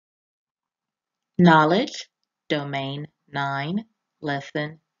Knowledge, Domain 9,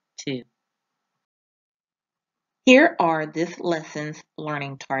 Lesson 2. Here are this lesson's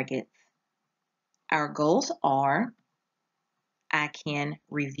learning targets. Our goals are: I can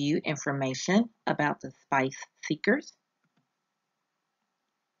review information about the spice seekers.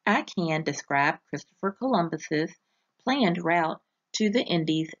 I can describe Christopher Columbus's planned route to the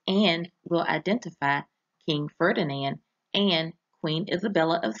Indies and will identify King Ferdinand and Queen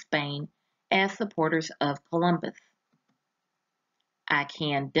Isabella of Spain as supporters of Columbus. I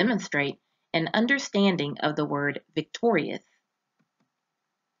can demonstrate an understanding of the word victorious.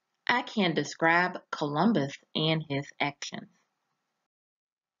 I can describe Columbus and his actions.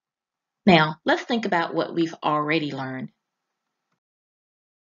 Now, let's think about what we've already learned.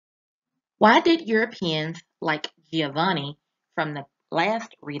 Why did Europeans like Giovanni from the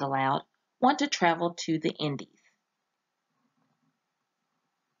last read aloud want to travel to the Indies?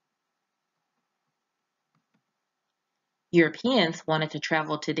 Europeans wanted to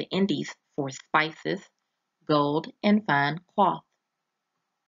travel to the Indies for spices, gold, and fine cloth.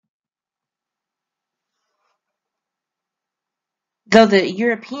 Though the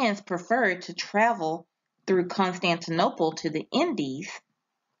Europeans preferred to travel through Constantinople to the Indies,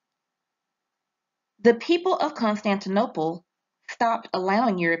 the people of Constantinople stopped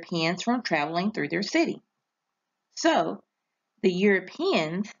allowing Europeans from traveling through their city. So, the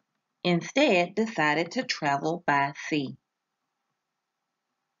Europeans instead decided to travel by sea.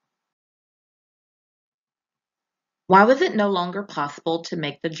 Why was it no longer possible to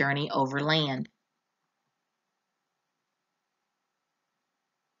make the journey overland?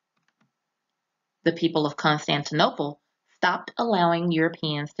 The people of Constantinople stopped allowing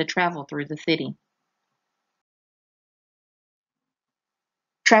Europeans to travel through the city.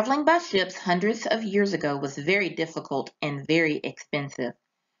 Traveling by ships hundreds of years ago was very difficult and very expensive.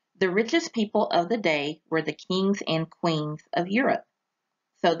 The richest people of the day were the kings and queens of Europe,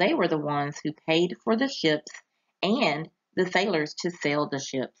 so they were the ones who paid for the ships and the sailors to sail the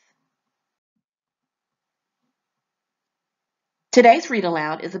ships. Today's read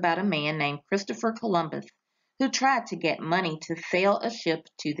aloud is about a man named Christopher Columbus who tried to get money to sail a ship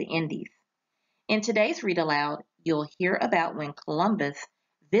to the Indies. In today's read aloud, you'll hear about when Columbus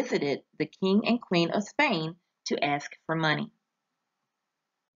visited the King and Queen of Spain to ask for money.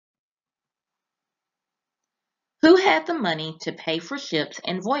 Who had the money to pay for ships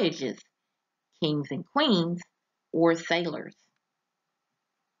and voyages? Kings and queens or sailors?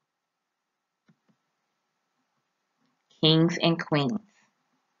 Kings and queens.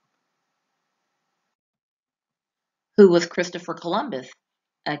 Who was Christopher Columbus?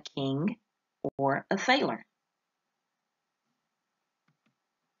 A king or a sailor?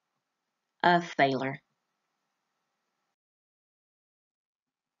 A sailor.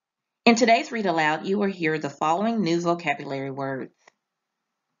 In today's read aloud, you will hear the following new vocabulary words.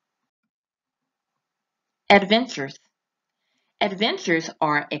 Adventures. Adventures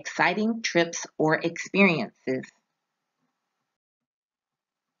are exciting trips or experiences.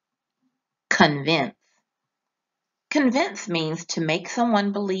 Convince. Convince means to make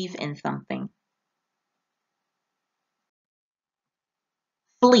someone believe in something.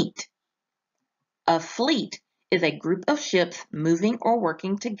 Fleet. A fleet is a group of ships moving or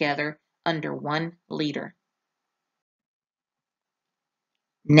working together under one leader.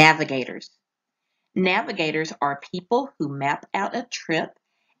 Navigators. Navigators are people who map out a trip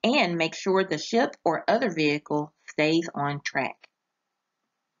and make sure the ship or other vehicle stays on track.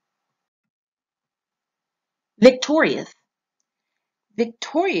 Victorious.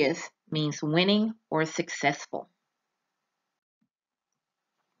 Victorious means winning or successful.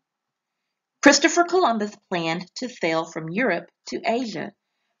 Christopher Columbus planned to sail from Europe to Asia,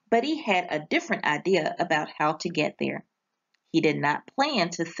 but he had a different idea about how to get there. He did not plan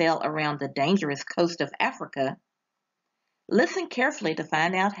to sail around the dangerous coast of Africa. Listen carefully to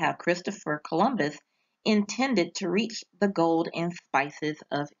find out how Christopher Columbus intended to reach the gold and spices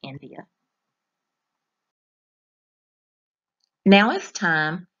of India. Now it's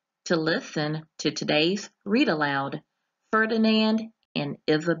time to listen to today's read aloud, Ferdinand and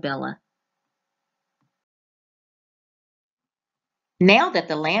Isabella. Now that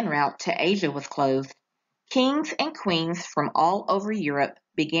the land route to Asia was closed, kings and queens from all over Europe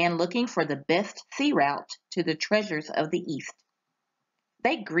began looking for the best sea route to the treasures of the East.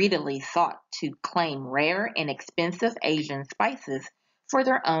 They greedily sought to claim rare and expensive Asian spices for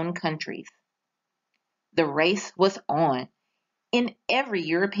their own countries. The race was on. In every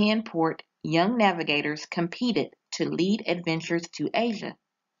European port, young navigators competed to lead adventures to Asia.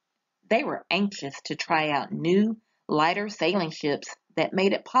 They were anxious to try out new, lighter sailing ships that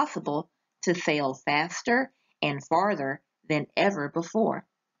made it possible to sail faster and farther than ever before.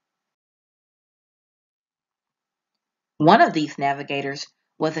 One of these navigators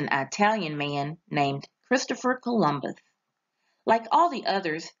was an Italian man named Christopher Columbus. Like all the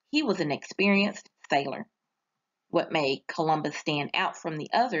others, he was an experienced sailor. What made Columbus stand out from the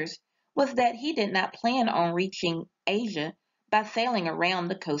others was that he did not plan on reaching Asia by sailing around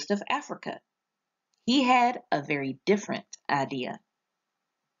the coast of Africa. He had a very different idea.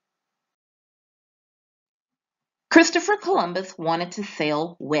 Christopher Columbus wanted to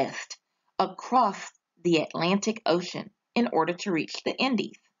sail west, across the Atlantic Ocean, in order to reach the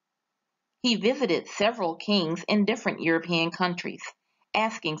Indies. He visited several kings in different European countries,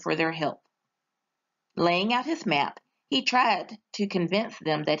 asking for their help. Laying out his map, he tried to convince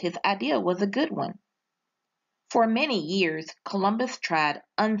them that his idea was a good one. For many years, Columbus tried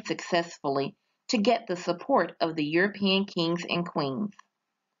unsuccessfully to get the support of the European kings and queens.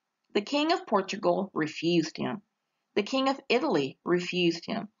 The King of Portugal refused him. The King of Italy refused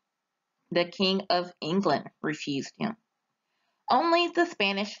him. The King of England refused him. Only the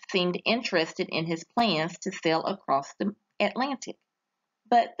Spanish seemed interested in his plans to sail across the Atlantic.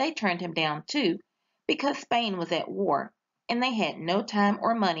 But they turned him down too, because Spain was at war, and they had no time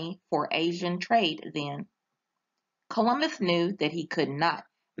or money for Asian trade then. Columbus knew that he could not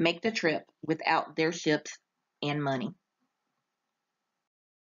make the trip without their ships and money.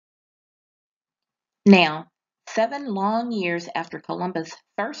 Now, 7 long years after Columbus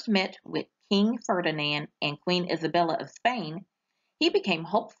first met with King Ferdinand and Queen Isabella of Spain, he became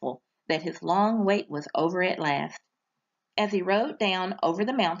hopeful that his long wait was over at last. As he rode down over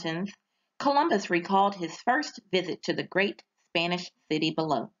the mountains, Columbus recalled his first visit to the great Spanish city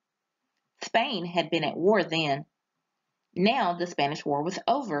below. Spain had been at war then. Now the Spanish War was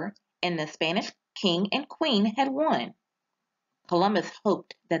over, and the Spanish king and queen had won. Columbus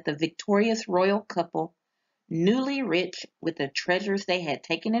hoped that the victorious royal couple, newly rich with the treasures they had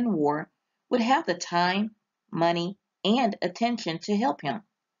taken in war, would have the time, money, and attention to help him.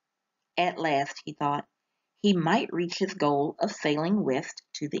 At last, he thought, he might reach his goal of sailing west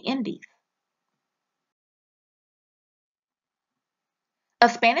to the Indies. A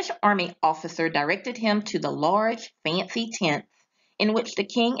Spanish army officer directed him to the large, fancy tents in which the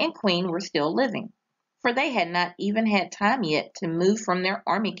king and queen were still living, for they had not even had time yet to move from their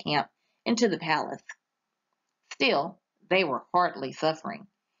army camp into the palace. Still, they were hardly suffering.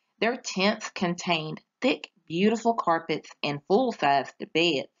 Their tents contained thick, beautiful carpets and full-sized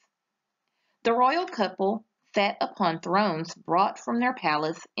beds. The royal couple sat upon thrones brought from their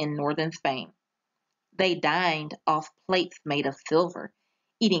palace in northern Spain. They dined off plates made of silver,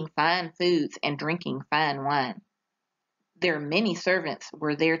 eating fine foods and drinking fine wine. Their many servants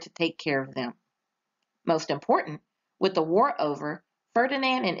were there to take care of them. Most important, with the war over,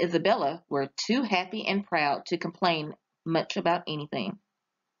 Ferdinand and Isabella were too happy and proud to complain much about anything.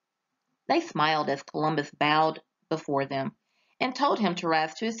 They smiled as Columbus bowed before them and told him to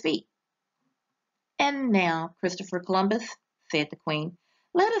rise to his feet. "And now, Christopher Columbus," said the Queen,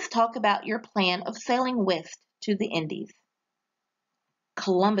 "let us talk about your plan of sailing west to the Indies."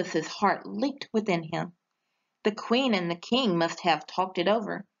 Columbus's heart leaped within him. The Queen and the King must have talked it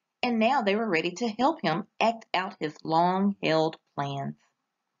over, and now they were ready to help him act out his long-held plans.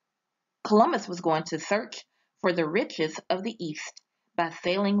 Columbus was going to search for the riches of the East by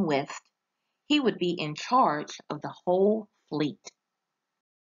sailing west. He would be in charge of the whole fleet.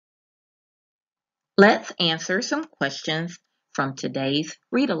 Let's answer some questions from today's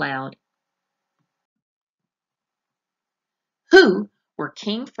Read Aloud. Who were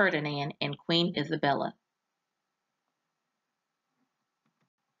King Ferdinand and Queen Isabella?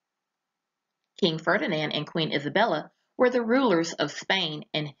 King Ferdinand and Queen Isabella were the rulers of Spain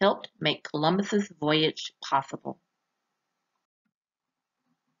and helped make Columbus's voyage possible.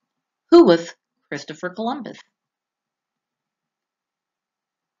 Who was Christopher Columbus?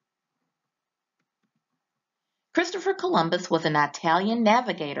 Christopher Columbus was an Italian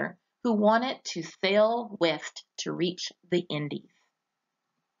navigator who wanted to sail west to reach the Indies.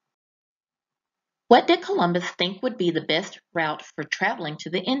 What did Columbus think would be the best route for traveling to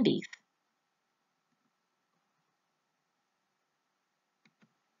the Indies?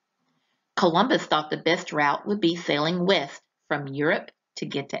 Columbus thought the best route would be sailing west from Europe to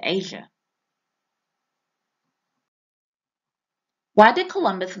get to Asia. Why did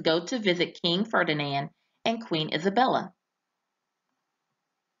Columbus go to visit King Ferdinand and Queen Isabella?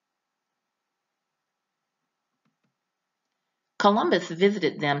 Columbus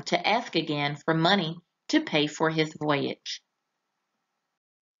visited them to ask again for money to pay for his voyage.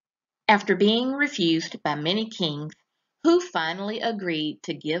 After being refused by many kings, Who finally agreed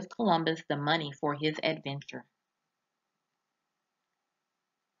to give Columbus the money for his adventure?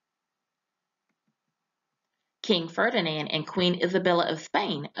 King Ferdinand and Queen Isabella of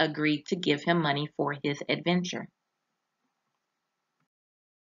Spain agreed to give him money for his adventure.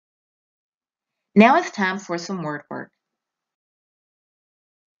 Now it's time for some word work.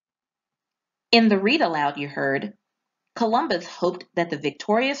 In the read aloud you heard, Columbus hoped that the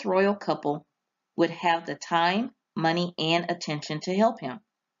victorious royal couple would have the time, money, and attention to help him.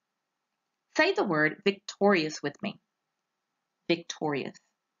 Say the word victorious with me. Victorious.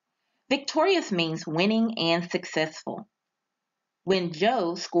 Victorious means winning and successful. When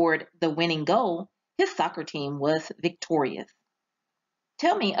Joe scored the winning goal, his soccer team was victorious.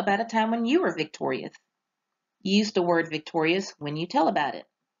 Tell me about a time when you were victorious. Use the word victorious when you tell about it.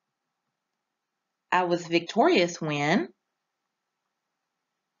 I was victorious when.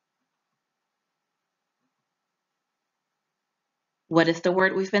 What is the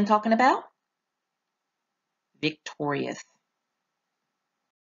word we've been talking about? Victorious.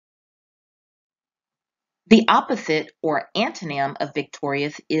 The opposite or antonym of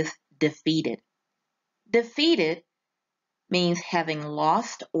victorious is defeated. Defeated means having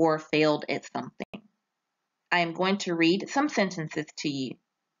lost or failed at something. I am going to read some sentences to you.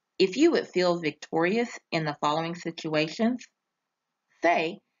 If you would feel victorious in the following situations,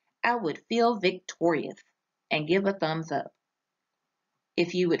 say, I would feel victorious, and give a thumbs up.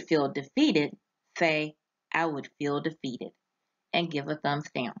 If you would feel defeated, say, I would feel defeated, and give a thumbs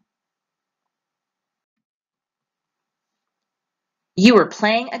down. You were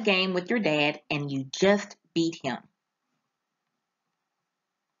playing a game with your dad and you just beat him.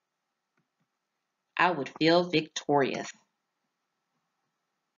 I would feel victorious.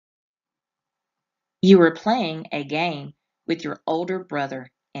 You were playing a game with your older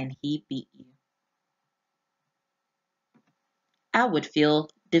brother and he beat you. I would feel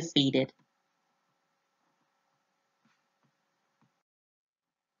defeated.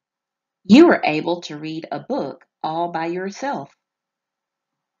 You were able to read a book all by yourself.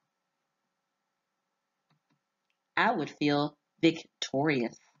 I would feel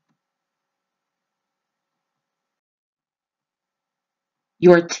victorious.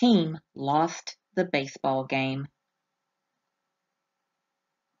 Your team lost the baseball game.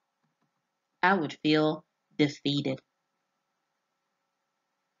 I would feel defeated.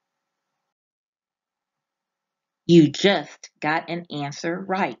 You just got an answer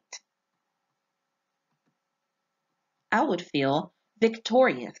right. I would feel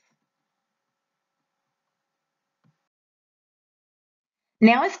victorious.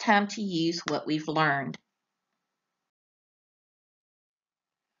 Now it's time to use what we've learned.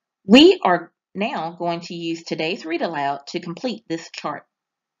 We are now going to use today's read aloud to complete this chart.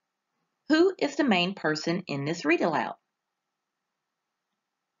 Who is the main person in this read aloud?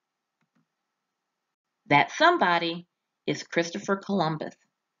 That somebody is Christopher Columbus.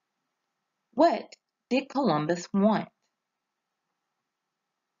 What did Columbus want?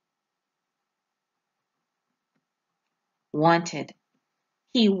 Wanted.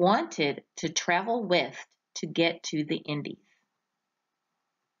 He wanted to travel west to get to the Indies.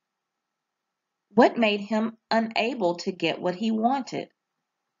 What made him unable to get what he wanted?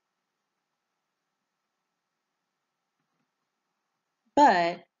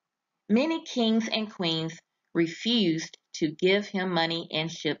 But many kings and queens refused to give him money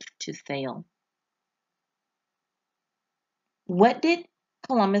and ships to sail. What did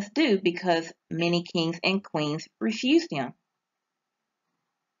Columbus do because many kings and queens refused him?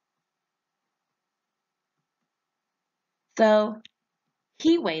 So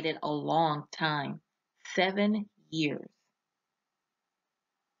he waited a long time, 7 years.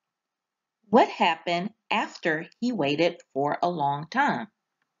 What happened after he waited for a long time?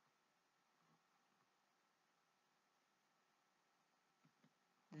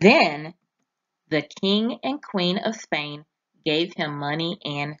 Then the king and queen of Spain gave him money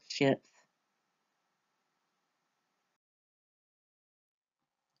and ships.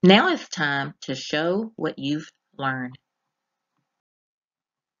 Now it's time to show what you've learned.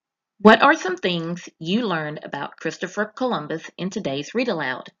 What are some things you learned about Christopher Columbus in today's read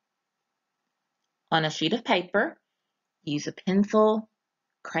aloud? On a sheet of paper, use a pencil,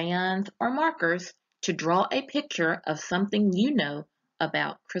 crayons, or markers to draw a picture of something you know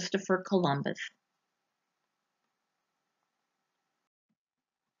about Christopher Columbus.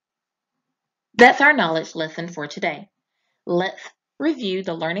 That's our knowledge lesson for today. Let's review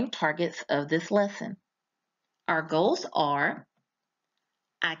the learning targets of this lesson. Our goals are: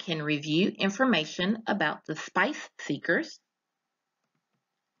 I can review information about the spice seekers.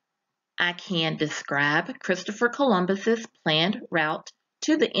 I can describe Christopher Columbus's planned route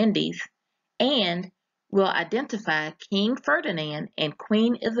to the Indies and will identify King Ferdinand and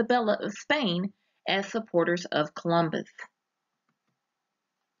Queen Isabella of Spain as supporters of Columbus.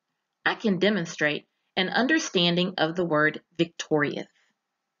 I can demonstrate an understanding of the word victorious.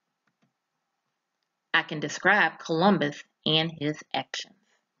 I can describe Columbus and his actions.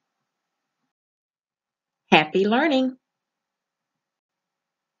 Happy learning!